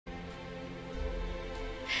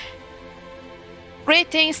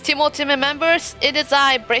Greetings, Team Ultimate members. It is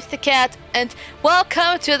I, Brace the Cat, and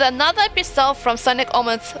welcome to another episode from Sonic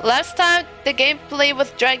Omens. Last time, the gameplay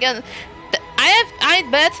with Dragon. I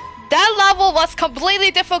admit that level was completely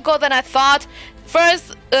difficult than I thought.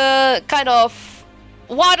 First, kind of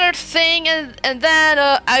water thing, and then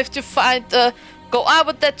I have to find go out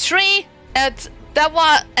with the tree, and that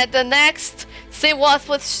one, and the next thing was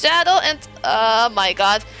with Shadow, and oh my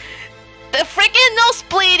god. The freaking nose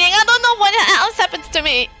bleeding! I don't know what else happens to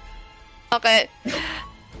me! Okay.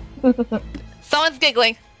 Someone's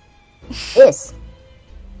giggling. Yes.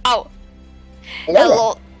 Oh.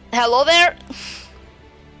 Hello. Hello there?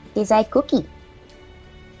 Is I Cookie?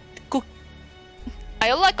 Are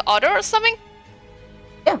you like Otter or something?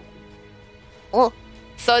 Yeah. Oh.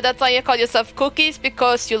 So that's why you call yourself Cookies,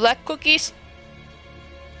 because you like cookies?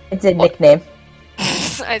 It's a nickname.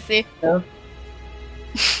 I see. No.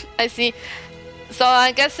 I see. So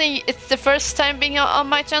I'm guessing it's the first time being on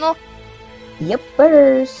my channel?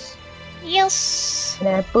 Yepers. Yes. And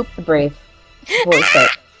I booped the brave. Before we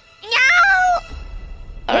start.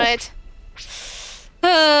 No! Alright.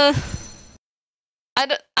 I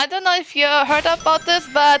don't know if you heard about this,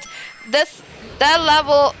 but that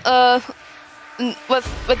level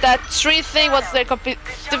with that tree thing was very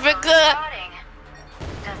difficult.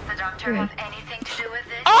 Does the doctor have anything to do with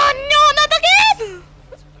this? Oh no, not again!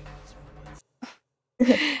 I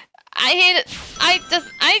hate it. I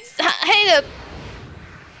hate it.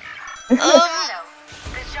 Shadow,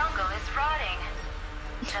 the jungle is rotting.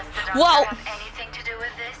 Does the doctor Whoa. have anything to do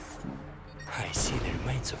with this? I see the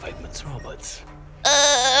remains of Eggman's robots.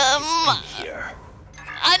 Here.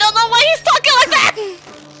 I don't know why he's talking like that.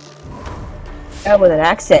 Oh, with an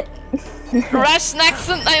accent. Russian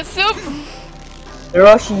accent, I assume.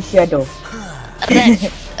 Russian Shadow.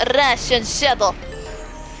 Russian shadow.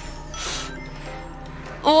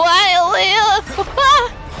 Why?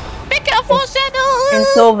 Be careful, Shadow. And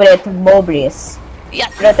Soviet Mobius.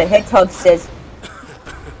 Yes. But the hedgehog says.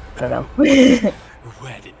 I don't know.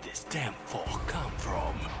 Where did this damn fog come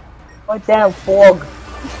from? What damn fog?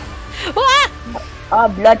 Ah! Oh,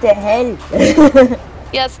 bloody hell.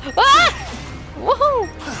 Yes. Ah! Woohoo!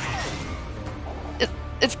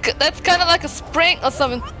 That's kind of like a spring or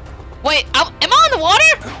something. Wait, am I on the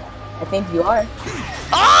water? I think you are.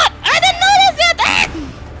 Oh! I didn't notice it! Ah!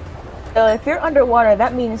 So if you're underwater,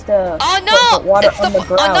 that means the Oh no! water It's on the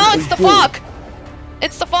ground. Oh no! is It's the deep. fog.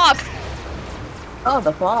 It's the fog. Oh,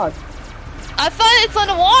 the fog. I thought it's on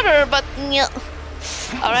the water, but yeah.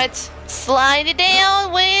 All right, slide it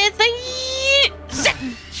down with the.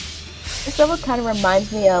 This level kind of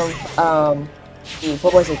reminds me of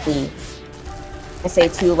what was it, the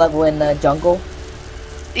SA2 level in the jungle.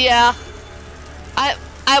 Yeah, I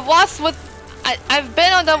was with. I've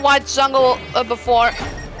been on the white jungle before.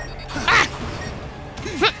 Ah!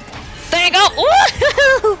 There you go.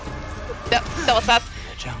 Woo! That was fast.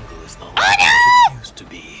 The jungle is not Oh what no! it used to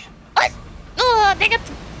be. Oh, dang it!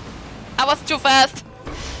 I was too fast.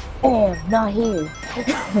 Oh, not here.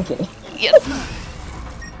 Okay. Yes.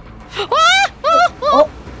 Ah! Oh,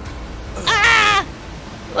 Ah!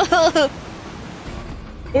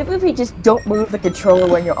 maybe if you just don't move the controller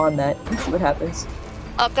when you're on that, and see what happens.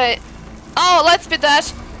 Okay. Oh, let's be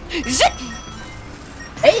dash. Zip!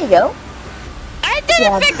 There you go. I didn't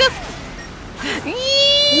Yeah. fix this.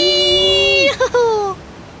 Yee-hoo.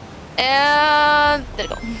 And there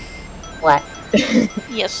you go. What?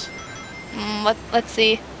 Yes. Let's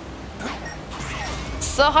see.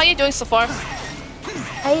 So how you doing so far?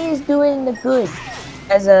 I is doing the good.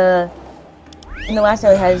 As in the last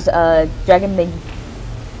episode, has Dragon been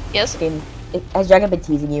Yes. has Dragon been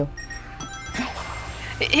teasing you?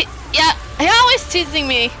 Yeah, he always teasing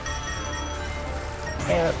me.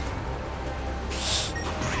 Yeah.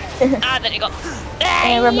 Ah, there you go.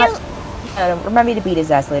 And remind me to beat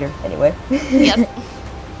his ass later. Anyway. Yes.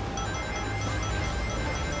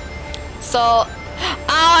 So,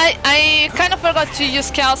 I kind of forgot to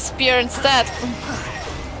use Cal Spear instead.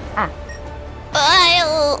 Ah. I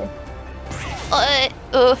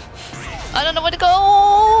don't know where to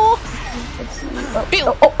go. Let's see.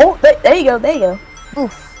 Pew. There you go. There you go.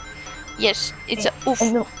 Oof. Yes, it's a oof.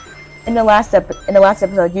 In the last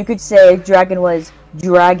episode, you could say Dragon was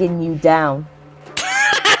dragging you down.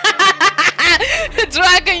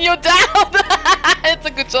 Dragging you down. It's a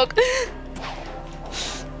good joke.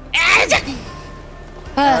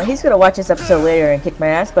 He's gonna watch this episode later and kick my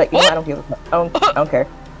ass, but you know, I don't give a fuck. I don't care.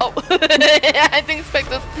 Oh, I didn't expect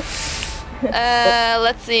this.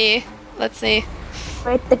 Let's see.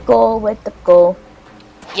 Where's the goal?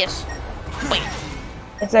 Yes. Wait.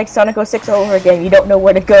 It's like Sonic 06 all over again. You don't know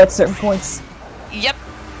where to go at certain points. Yep.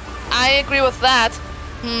 I agree with that.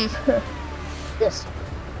 Yes.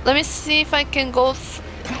 Let me see if I can go.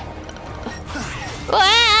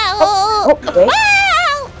 Wow! Oh, wait.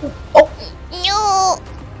 Wow! Oh. No!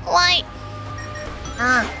 Why?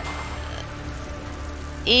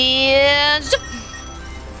 And zip.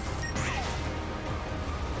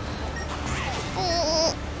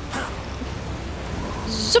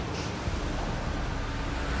 Zip.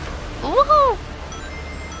 Woohoo!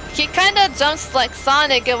 He kinda jumps like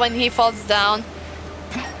Sonic when he falls down.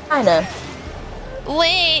 Kinda.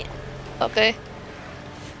 Wait. Okay.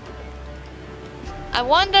 I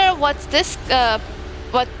wonder what's this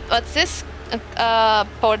what's this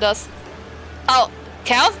power does. Oh,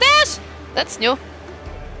 Chaos Dash? That's new.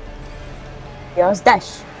 Chaos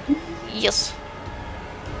Dash. Yes.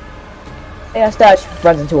 Chaos Dash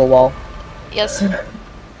runs into a wall. Yes. I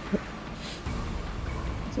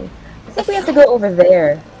think we have to go over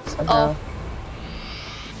there somehow.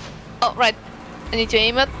 Oh, right. I need to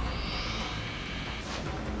aim it.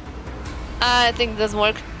 I think it doesn't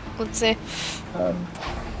work. Let's see.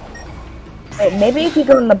 Wait, maybe if you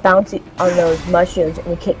go on the bouncy on those mushrooms and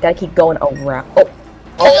you gotta keep going around. Oh,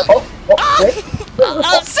 wait.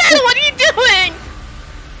 Oh, Shadow, what are you doing?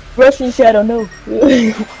 Russian Shadow, no.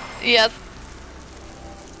 Yes.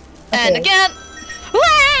 And Okay. again.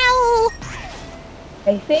 Wow!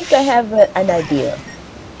 I think I have an idea.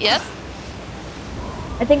 Yes.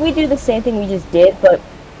 I think we do the same thing we just did, but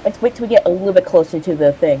let's wait till we get a little bit closer to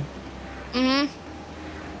the thing.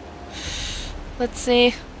 Let's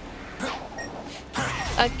see.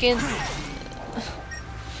 I can.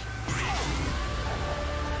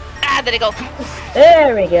 Ah, there you go.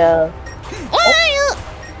 There we go.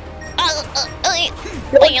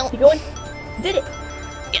 Keep going. Did it.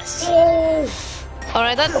 Yes. Yay.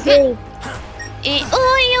 Alright then. Okay.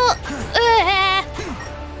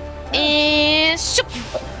 Shoop.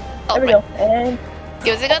 Oh, There we go. And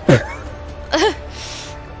Give us a good.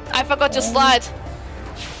 I forgot to slide.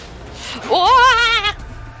 Wah!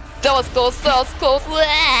 That was close. That was close.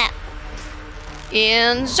 Wah!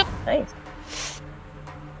 And shoop. nice.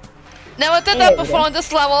 Never did There that we before go. on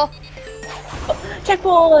this level.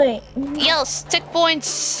 Checkpoint. Yes,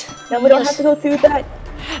 checkpoints. Now we don't have to go through that.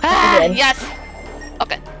 Ah, again. yes.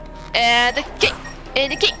 Okay. And the kick.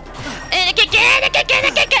 And the kick. And the kick. And the kick. And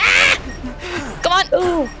the kick. Ah! Come on.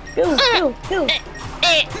 Ooh, go.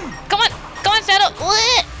 Come on. Come on, Shadow.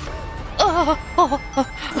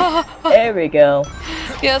 There we go.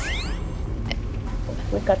 Yes.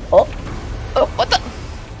 We got. Oh, Oh, what the?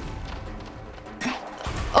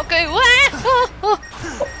 Okay.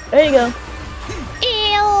 there you go.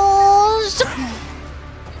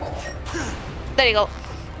 There you go.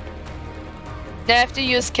 Now I have to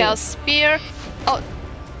use Cal's spear. Oh,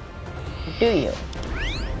 Do you?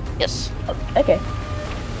 yes. Okay.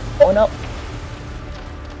 Going up.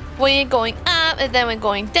 We're going up, and then we're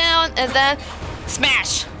going down, and then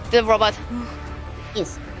smash the robot.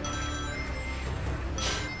 Yes.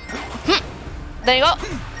 There you go.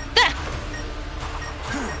 There.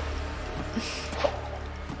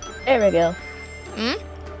 There we go.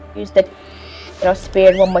 Hmm? Use the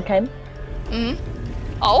spear one more time. Hmm.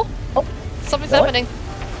 Oh. Oh, Something's what? happening.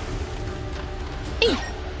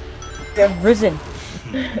 they're risen.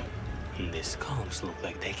 These columns look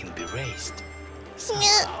like they can be raised.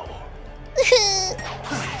 Somehow.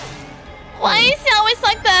 Why is he always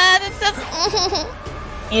like that? It's just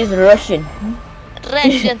He's Russian.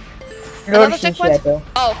 Russian. Another Russian checkpoint? Shadow.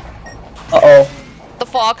 Oh, Uh-oh. the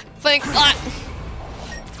fog. Think. Oh,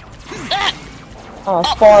 Oh,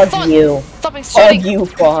 fog someone- you. Something's Fog shooting. you,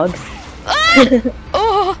 fog.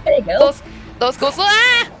 Oh, There you go. those goes.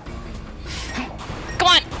 Ah! Come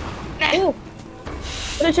on. Ooh.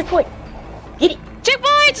 Another checkpoint. Get it.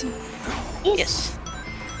 Checkpoint. Yes. Yes.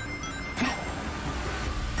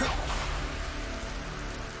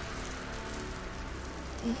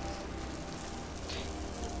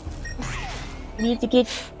 We need to get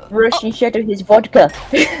Russian Shadow his vodka.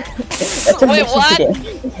 That's what Wait, mission what?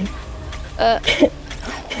 today.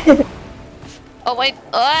 Oh wait.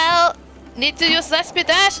 Well, need to use that speed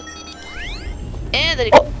dash. And there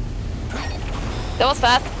you go. That was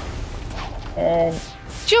fast. And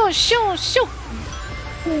Shoo, shoo, shoo.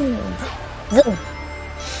 zoom.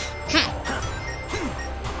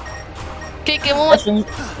 Kick him one.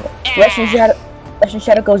 Russian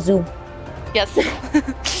Shadow go zoom. Yes.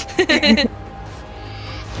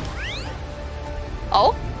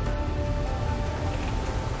 Oh?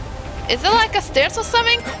 Is it like a stairs or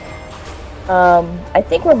something? I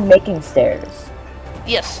think we're making stairs.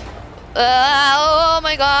 Yes. Oh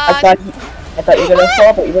my I god. thought you were gonna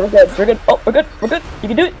fall, but you're good. We're good. Oh, we're good. You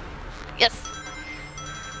can do it. Yes.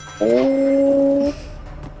 Oh.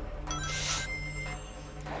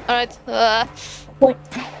 Alright, Point.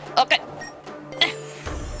 okay.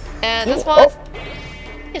 And this Oh. one.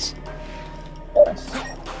 Yes. Yes.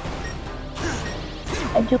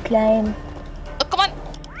 And you climb. Oh, come on.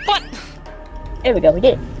 Come on. There we go, we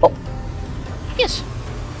did it. Oh. Yes.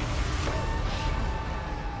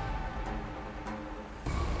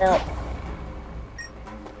 Now.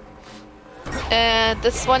 And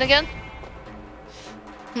this one again.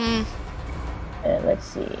 Let's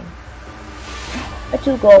see. Where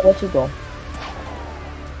to go? Where to go?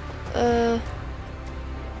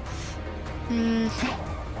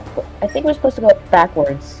 I think we're supposed to go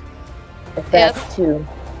backwards. If that's Yes. two.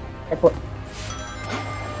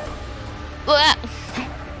 Blah.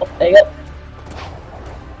 Oh, there you go.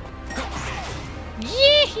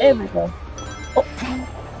 Yee. There we go. Oh.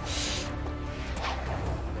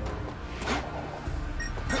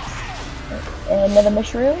 And another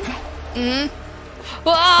mushroom.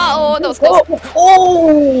 Wow, that was close.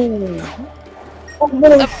 Oh! Oh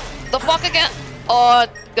no! The fuck again? Oh,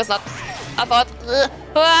 guess not. I thought. No,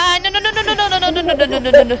 no, no, no, no, no, no, no, no, no, no, no,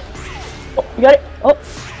 no, no. Oh, you got it! Oh!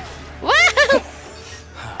 Wow!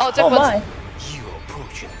 Oh, Oh checkpoint. my! You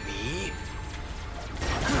approaching me?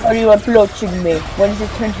 Are you approaching me? When does it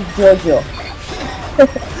turn to Jojo?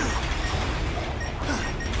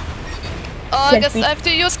 Oh, I Can't guess beat- I have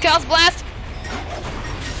to use Chaos Blast.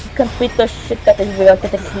 You can beat the shit out of it without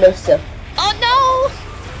getting closer. Oh no!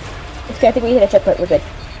 It's okay, I think we hit a checkpoint, we're good.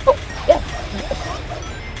 Oh, yeah!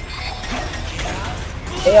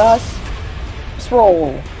 Chaos.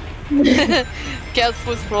 Roll. Chaos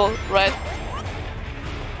Boost roll, right?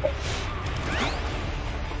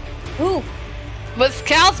 Ooh! With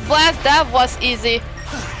Chaos Blast, that was easy.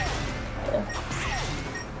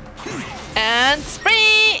 And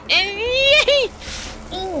spree! And yay!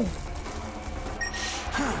 Mm.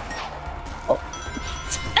 Ah! Oh!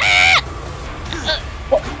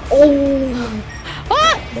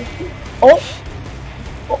 Ah! Oh!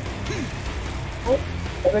 Oh! Oh!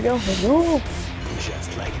 There we go. Ooh!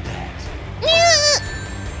 Just like that.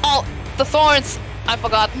 Oh, the thorns! I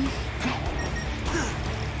forgot.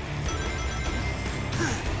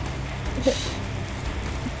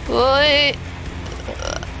 Wait.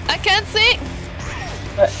 I can't see.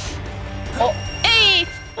 Oh! 8!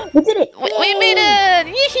 We did it! We made it!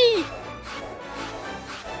 Yee!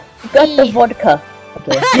 Got the vodka.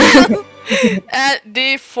 Okay. At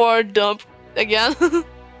D4 dump again.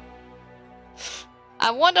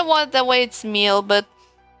 I wonder what the way it's meal, but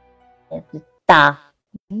Ta.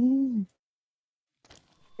 Mm.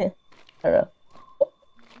 I don't know.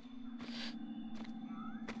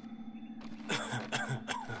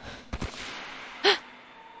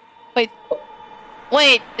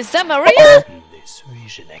 wait, is that Maria? This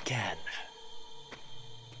vision again.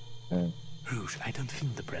 Rouge, I don't feel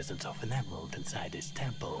the presence of an emerald inside this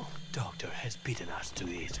temple. Doctor has beaten us to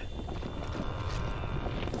it.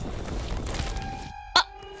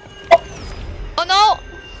 Oh no!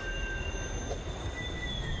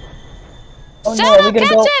 Oh no, Shadow, we're gonna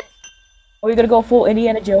catch go. it! Are we gonna go full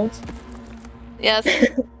Indiana Jones? Yes.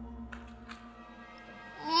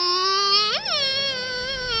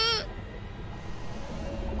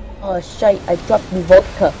 Oh shite! I dropped the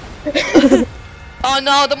vodka. Oh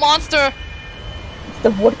no, the monster! It's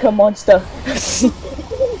the vodka monster.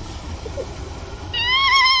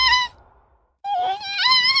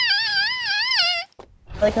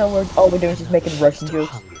 I like how all we're doing is just making Russian Still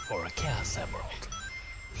jokes. hungry for a chaos emerald.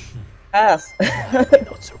 Ass. I'm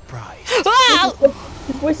not surprised. Wow!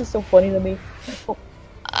 His voice is so funny to me. Oh,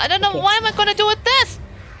 I don't know Okay. why am I gonna do with this?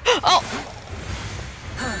 Oh!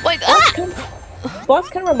 Wait, Boss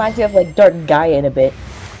kind of reminds me of like Dark Gaia in a bit,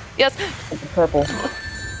 Yes. like the purple.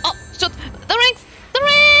 Oh, shoot! The rings! The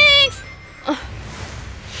rings!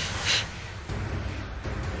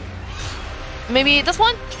 Maybe this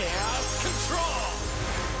one? Chaos control!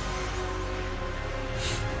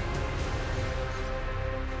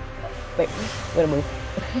 Wait, I'm gonna move.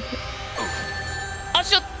 Oh,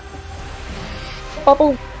 shoot!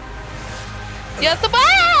 Bubble. Yes, the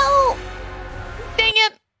ball! Dang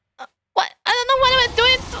it! What? I don't know what I'm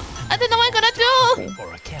doing. I don't know what I'm gonna do.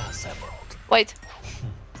 For a chaos emerald. Wait.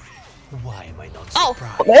 Why am I not Oh.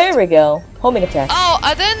 surprised? There we go. Homing attack. Oh,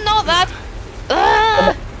 I didn't know that.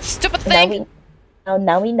 Stupid Now thing.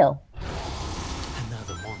 now we know.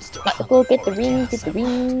 Another monster. Go hungry get for the a rings. chaos Get the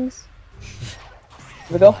emerald. rings.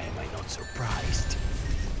 Here we go. Why am I not surprised?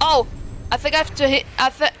 Oh, I think I have to hit. I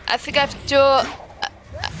think I have to.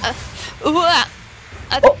 I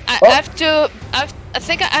have to. I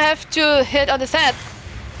think I have to hit on his head.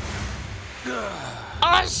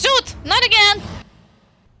 Oh shoot! Not again!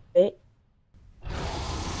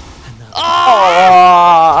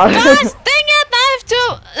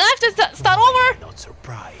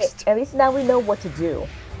 At least now we know what to do.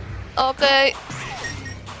 Okay.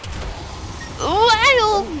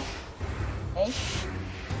 Wow. Okay.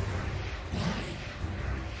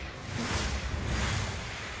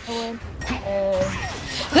 Forward.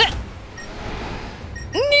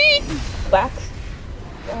 Back.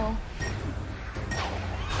 Go.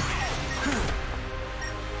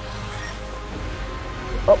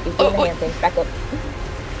 Oh, he's doing the hand thing. Back up.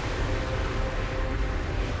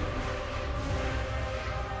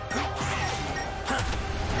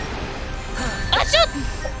 Ah, shoot!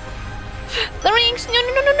 The rings! No, no,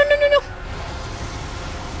 no, no, no, no, no, no!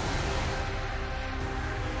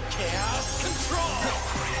 Chaos control.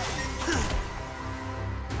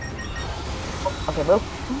 Okay, move.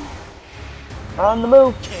 On the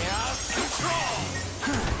move. Chaos control.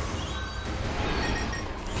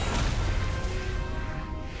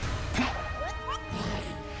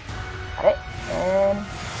 Got it.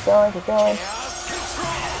 And keep going. Chaos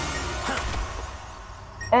control.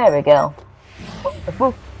 There we go.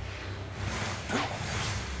 Woo.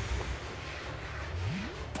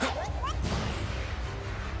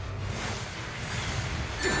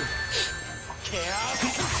 Chaos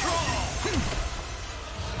control.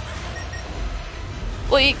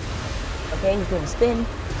 Wait. Okay, he's doing a spin.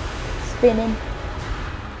 Spinning.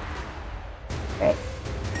 Right.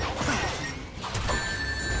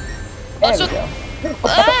 There we shoot. go.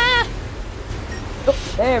 Ah! Oh,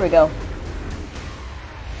 there we go.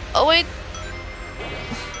 Oh, wait.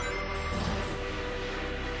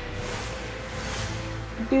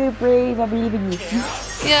 Do it, Brave. I believe in you.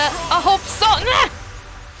 Yeah, I hope so. Nah!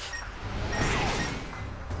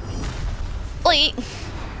 Wait.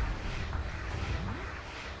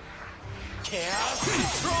 Chaos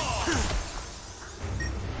control.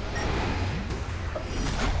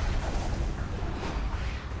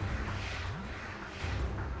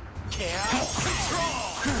 Chaos control.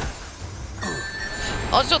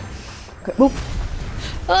 Oh, shoot. Okay, move.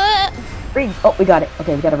 Ah! Ring. Oh, we got it.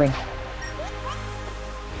 Okay, we got a ring.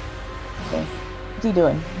 Okay. What's he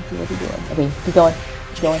doing? What's he doing? Okay, keep going.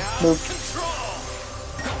 Keep going. Move.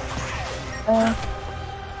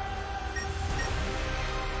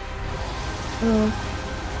 Move.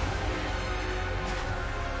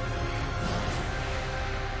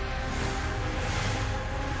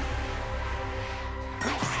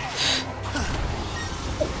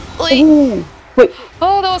 Wait. Ooh. Wait.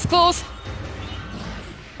 Oh, that was close.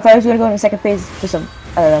 I thought I was gonna go in the second phase for some.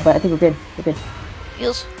 I don't know, but I think we're good. We're good.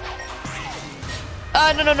 Yes.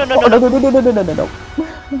 Ah, no, no, no, no, Oh, no, no, no, no, no, no, no, no, no.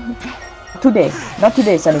 Today. Not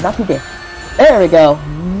today, Sonny. Not today. There we go.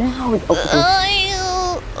 Now we. Oh,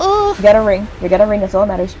 okay. We got a ring. We got a ring. That's all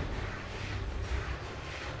that matters.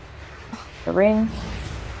 The ring.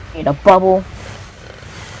 Need a bubble.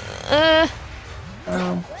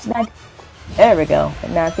 Snag. There we go.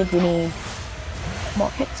 And now I think we need more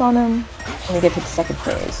hits on him. And we get to the second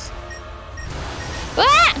phase.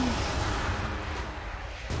 Ah!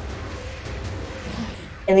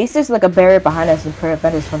 At least there's like a barrier behind us to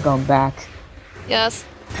prevent us from going back. Yes.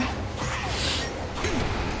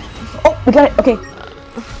 Oh, we got it. Okay.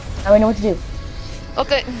 Now we know what to do.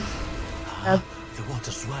 Okay. The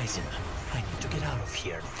water's rising. I need to get out of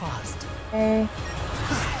here fast. Okay.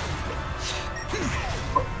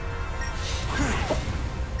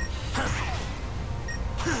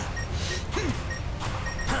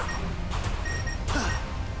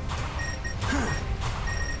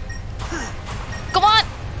 Come on!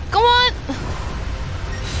 Come on!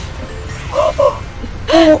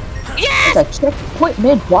 Yes! It's a checkpoint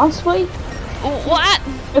mid-boss fight? What?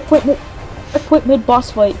 Checkpoint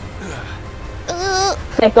mid-boss fight.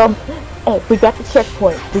 Like, hey, we got the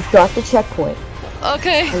checkpoint. We got the checkpoint.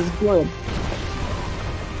 Okay. That was good.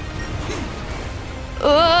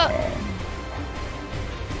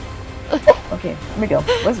 Okay, here we go.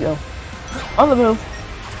 Let's go. On the move.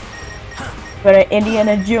 Better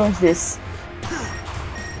Indiana Jones this.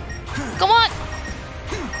 Come on!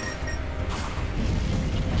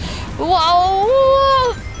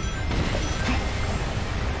 Wow!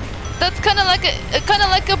 That's kind of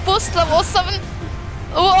like a boost level 7.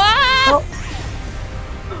 Wow! Oh.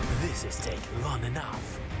 This is taking long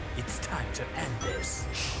enough. It's time to end this.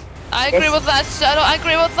 I agree with that, Shadow. I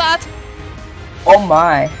agree with that. Oh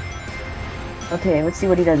my. Okay, let's see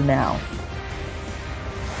what he does now.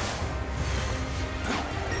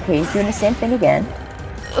 Okay, he's doing the same thing again.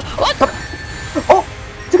 What? Oh!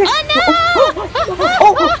 It's okay. Oh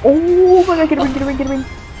no! Oh my god, get a ring, get a ring, get a ring.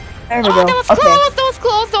 There we go. That was Okay. close. That was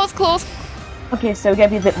close. That was close. Okay, so we gotta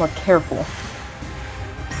be a bit more careful.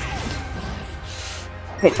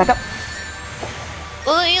 Okay, back up.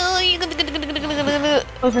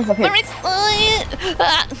 Those rings up here. Where is-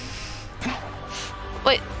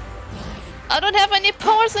 Wait. I don't have any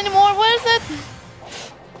powers anymore. Where is it?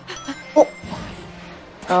 Oh.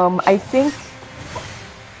 I think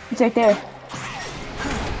it's right there.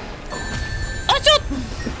 Oh, shoot!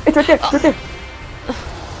 It's right there. It's right there.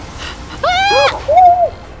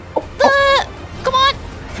 Come on!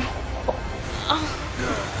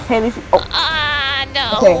 Hey, at least. Oh. No.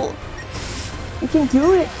 Okay. You can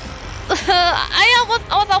do it. I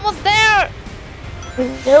was almost there.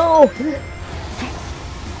 No.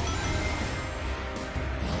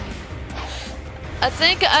 I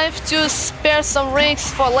think I have to spare some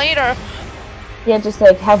rings for later. Yeah, just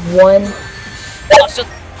like have one. Oh, shoot.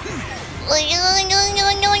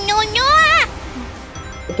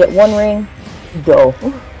 Get one ring. Go.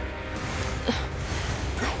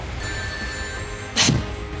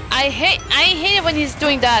 I hate it when he's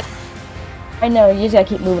doing that. I know. You just gotta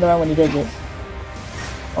keep moving around when he does it.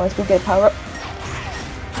 Oh, let's go get power up.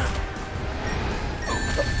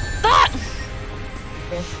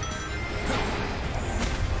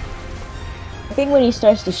 I think when he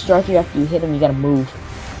starts to strike you after you hit him, you gotta move.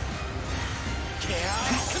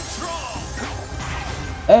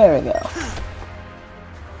 There we go.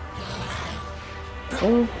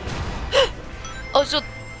 Ooh. Oh, shoot.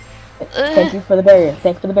 Thank you for the barrier.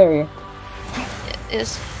 Thanks for the barrier.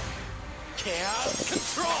 Yes.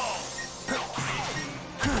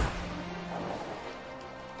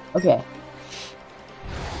 Okay.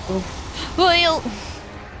 Ooh. Well.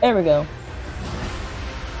 There we go.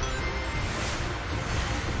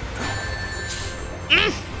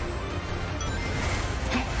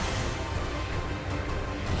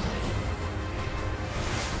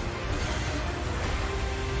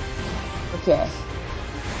 Okay.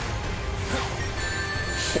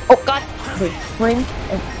 Oh God! Okay, ring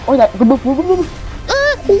and or that. Move, move, move, move.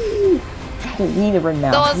 Okay, we need a ring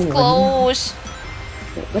now. That was close.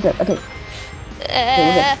 Okay, we're good. Okay.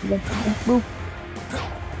 Okay, we're good. Move.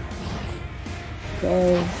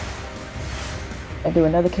 Okay. I do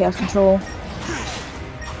another chaos control.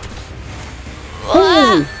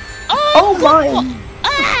 Holy! Oh my!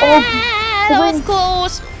 That was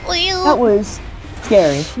close. That was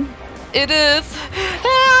scary. It is.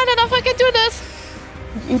 I don't know if I can do this.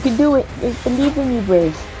 You can do it. I believe in you,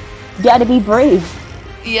 Brave. You gotta be brave.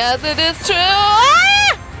 Yes, it is true.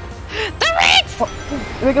 Ah! The rings! Oh,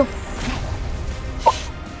 here we go.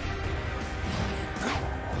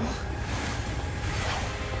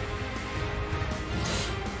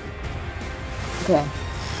 Okay.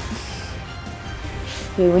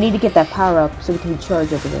 Okay, we need to get that power up so we can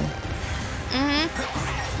recharge everything.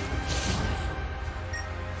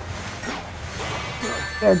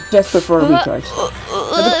 They're desperate for a recharge.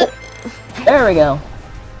 There we go.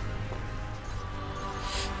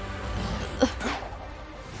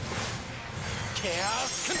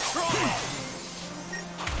 Chaos control.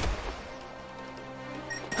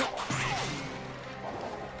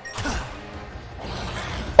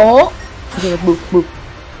 Oh! Okay, move, move.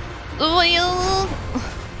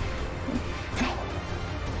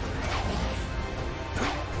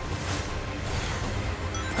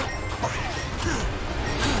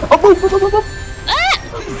 Oh, move, move, move, move.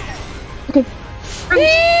 Okay.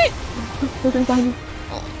 There's rings behind you.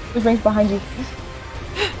 There's rings behind you.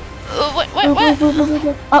 Wait, Move, what? move, move, move,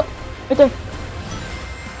 move. Up, right there.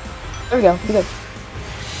 There we go. Be good.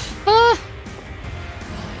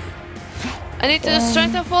 I need to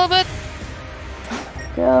strengthen for a bit.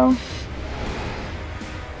 Go.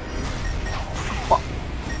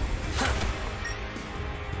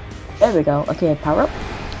 There we go. Okay, power up.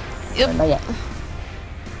 Yep. Not yet.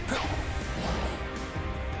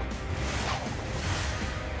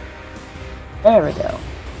 There we go.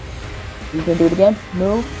 You can do it again.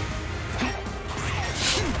 Move.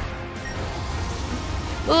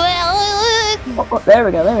 Oh, oh, there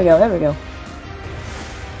we go. There we go. There we go.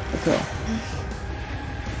 Okay.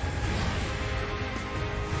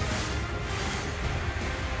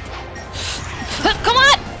 Come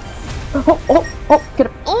on! Oh, oh, oh, get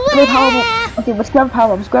it. Get a power up. Okay, let's grab a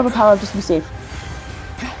power up. Let's grab a power up just to be safe.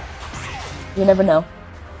 You never know.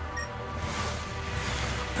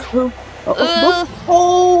 Oh, oh, oh,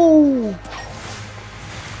 oh!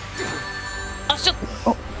 Oh, shit.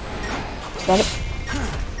 Oh. Got it.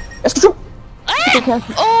 Let's go. Okay.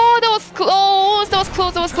 Oh, that was close. That was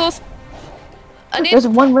close. That was close. I need. There's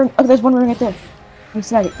one ring. Oh, there's one ring right there. Let me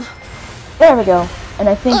snag it. There we go. And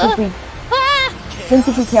I think if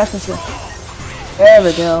we chaos control. There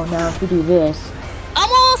we go. Now if we do this.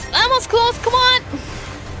 Almost close. Come on.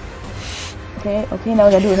 Okay. Okay. Now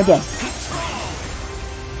we gotta do it again.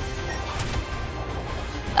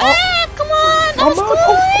 Come on. That was Oh, close.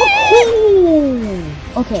 oh,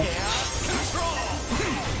 oh, oh. Okay.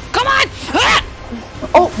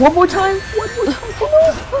 One more time. One more time. Come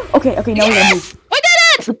on. Okay, okay, now we gotta move. We did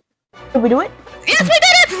it! Did we do it? Yes, we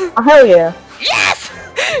did it! Oh, hell yeah. Yes!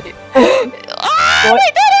 Oh, we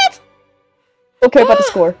did it! Don't care about the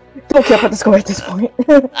score. Don't care about the score at this point.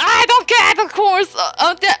 I don't care the scores.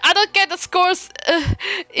 I don't get the scores.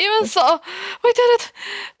 Even so, we did it.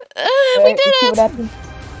 We did What it. happened?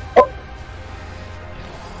 Oh.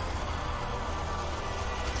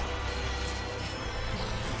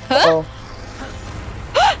 Huh? Oh.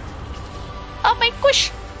 Oh my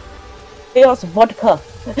gosh. Chaos vodka.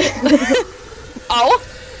 Oh,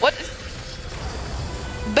 what?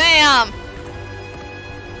 Bam.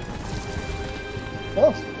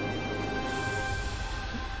 Yes.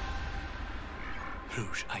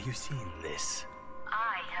 Rouge, are you seeing this?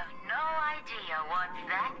 I have no idea what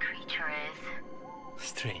that creature is.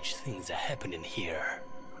 Strange things are happening here.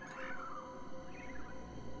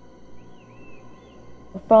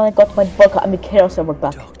 I finally got my vodka and the chaos over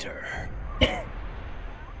back. Doctor.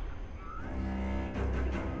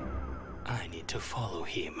 I need to follow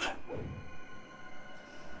him.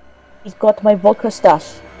 He's got my vodka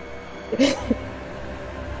stash.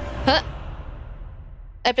 Huh?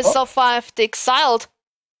 Episode 5, The Exiled.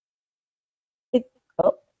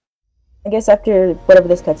 Oh. I guess after whatever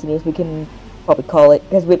this cutscene is, we can probably call it,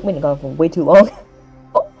 because we've been gone for way too long.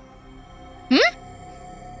 Oh. Hmm?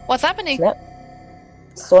 What's happening? Snap.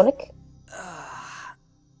 Sonic?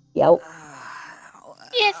 Yow.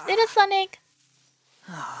 Yes, it is Sonic.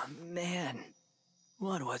 Oh, man.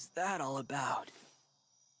 What was that all about?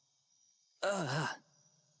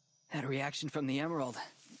 That reaction from the Emerald.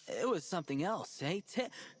 It was something else, eh?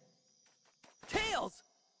 Tails!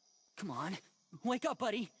 Come on. Wake up,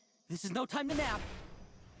 buddy. This is no time to nap.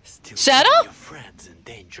 Still Shadow? putting your friends in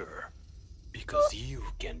danger. Because you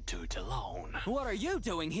can't do it alone. What are you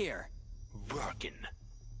doing here? Working.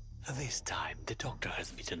 This time, the doctor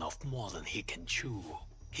has bitten off more than he can chew.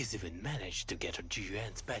 He's even managed to get on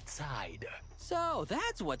Ji-Yuan's bad side. So,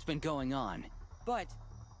 that's what's been going on. But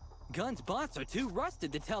Gun's bots are too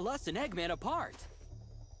rusted to tell us and Eggman apart.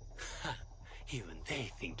 Even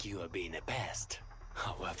they think you are being a pest.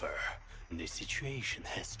 However, the situation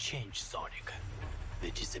has changed, Sonic.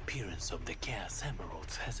 The disappearance of the Chaos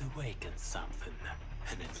Emeralds has awakened something,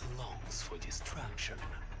 and it longs for destruction.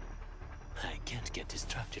 I can't get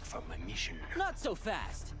distracted from my mission. Not so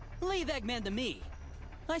fast. Leave Eggman to me.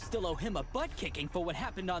 I still owe him a butt-kicking for what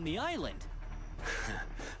happened on the island.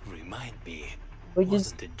 Remind me, We're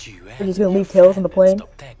just Ji-Yuan gonna leave Tails on the plane.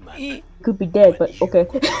 He could be dead, but okay.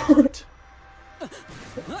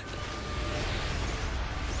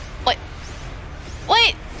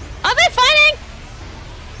 Wait, are they fighting?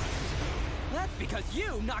 That's because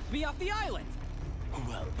you knocked me off the island.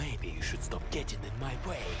 Well, maybe you should stop getting in my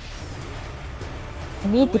way. I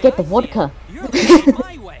need to get the vodka. You're getting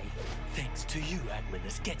my way. Thanks to you, Eggman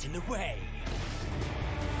is getting away.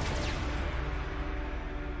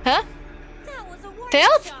 Huh? That was a warning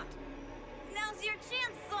Tails? shot. Now's your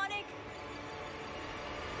chance, Sonic.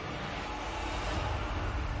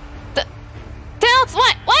 Tails,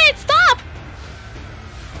 what? Wait, stop!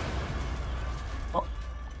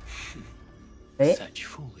 Wait. Such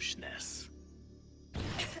foolishness.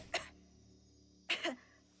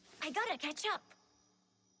 I gotta catch up.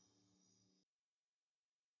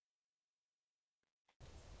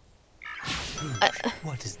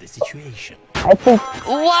 What is the situation? I think.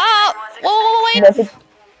 Wow! Whoa, wait! I think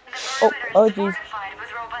oh jeez. Fortified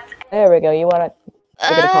with robots. There we go. You wanna? We're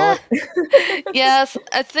gonna call it. Yes,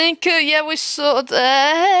 I think, yeah, we should,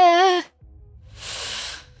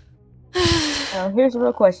 Now, here's a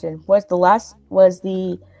real question: was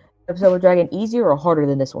the episode of Dragon easier or harder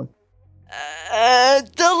than this one?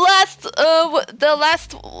 the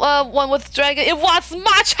last one with Dragon, it was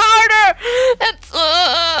much harder! It's,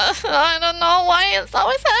 I don't know why it's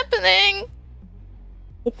always happening.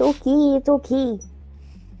 It's okay. It's okay.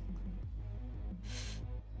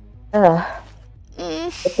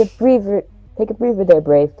 Take a breather. Take a breather there,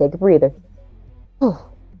 Brave. Take a breather.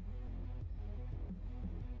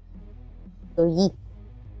 So yeet.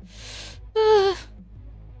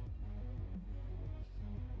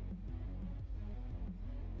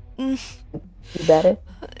 You better?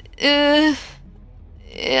 Yeah.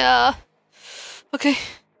 Okay.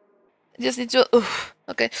 I just need to.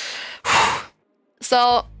 Okay.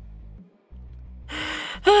 So.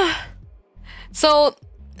 So.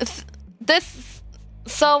 This.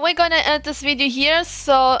 So we're gonna end this video here.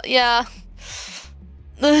 So yeah.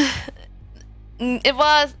 It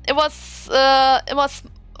was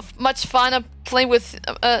much fun playing with.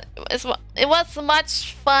 It was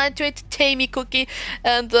much fun to entertain me, Cookie,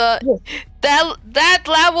 and that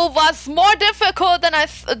level was more difficult than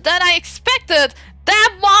I expected.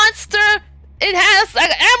 That monster, it has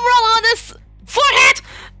an emerald on its forehead,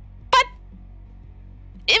 but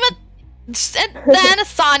even and then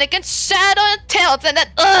Sonic and Shadow and Tails and then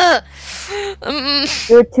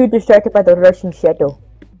You're too distracted by the rushing shadow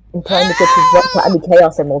and trying to get to the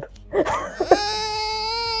Chaos Emerald.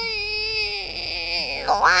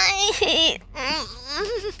 Why?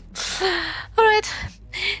 Alright.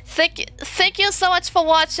 Thank you so much for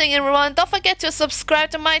watching, everyone. Don't forget to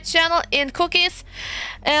subscribe to my channel in cookies,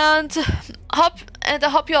 and I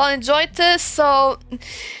hope you all enjoyed this. So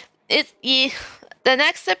the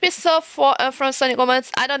next episode from Sonic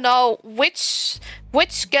Omens, I don't know which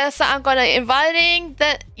guests I'm gonna inviting,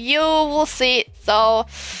 that you will see. So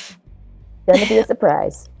Gonna be a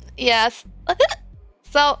surprise. yes.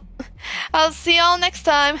 So I'll see you all next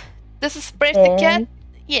time. This is Brave the Cat.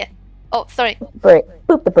 Yeah. Oh, sorry. Brave.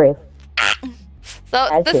 Boop the Brave. So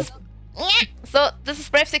this is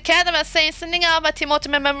Brave the Cat. I'm saying, sending out my team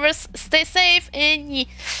ultimate members. Stay safe and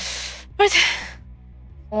right.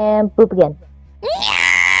 And boop again.